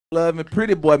McLoven,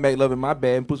 pretty boy McLoven, my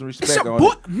bad, and put some respect It's your on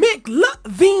boy it.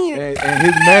 McLoven. And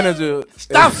his manager.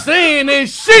 Stop saying that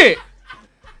shit.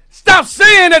 Stop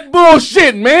saying that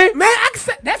bullshit, man. Man, I can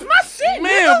say that's my shit,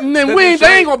 Man, nigga.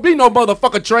 there ain't gonna be no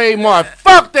motherfucking trademark.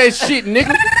 Fuck that shit,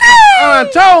 nigga. I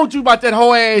done told you about that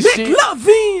whole ass shit.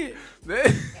 McLoven.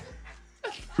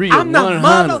 I'm the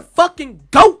motherfucking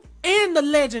GOAT and the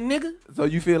legend, nigga. So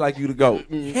you feel like you the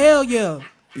GOAT? Hell yeah.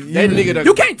 That nigga,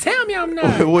 You can't tell me I'm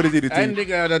not. What is it? That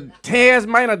nigga, the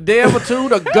Tasmania devil too,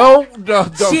 the GOAT, the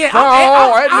Shit,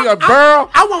 fall, that nigga Burl.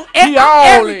 I want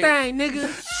everything,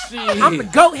 nigga. Shit. I'm the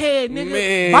GOAT head, nigga.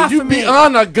 Man, you be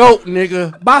on the GOAT,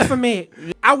 nigga. Baphomet.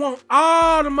 I want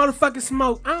all the motherfucking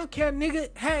smoke. I don't care,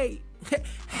 nigga. Hey,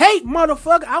 hate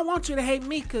motherfucker. I want you to hate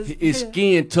me, cause his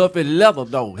skin tough as leather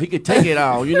though. He can take it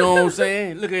all. You know what I'm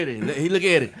saying? Look at it. Look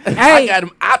at it. Hey. I got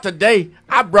him out today.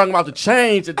 I brought him out the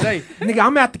chain today. Nigga,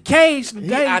 I'm out the cage He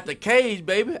today. out the cage,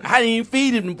 baby. I didn't even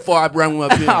feed him before I brought him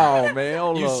up here. Oh man,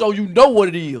 hold up. So you know what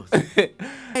it is.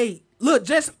 Hey, look,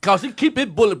 just Cause he keep his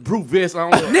bulletproof vest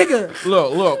on. nigga.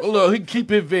 Look. He keep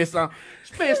his vest on.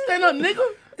 Man, stand up, nigga.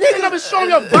 Stand up and show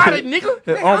your body, nigga. Look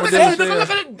at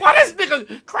it. Boy, this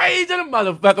nigga crazy than a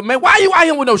motherfucker, man. Why you out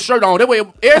here with no shirt on? That way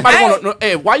everybody wanna know.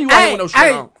 Hey, why you out here with no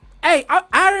shirt on? Hey, I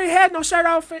already had no shirt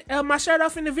off, my shirt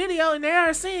off in the video, and they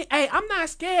already seen. Hey, I'm not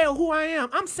scared of who I am.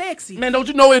 I'm sexy. Man, don't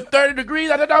you know it's 30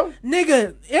 degrees out there though?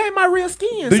 Nigga, it ain't my real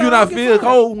skin. Do you not feel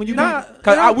cold when you Nah,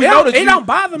 we know that it don't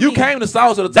bother me. You came to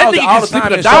South to the That South nigga all the can sleep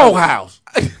time in a doghouse.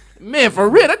 Man, for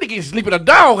real, that nigga can sleep in a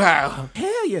doghouse.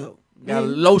 Hell yeah. Got a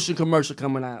lotion commercial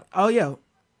coming out. Oh yeah,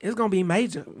 it's gonna be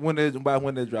major. When they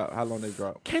drop? How long they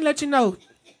drop? Can't let you know.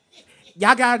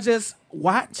 Y'all gotta just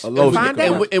watch and lotion find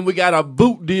out. And we got a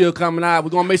boot deal coming out. We're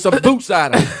gonna make some boots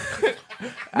out of it.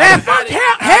 Man, fuck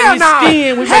hell no.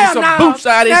 Skin. We make some boots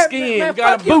out of his skin. We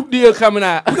got a boot deal coming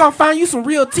out. We gonna find you some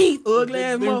real teeth, ugly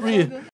ass motherfucker.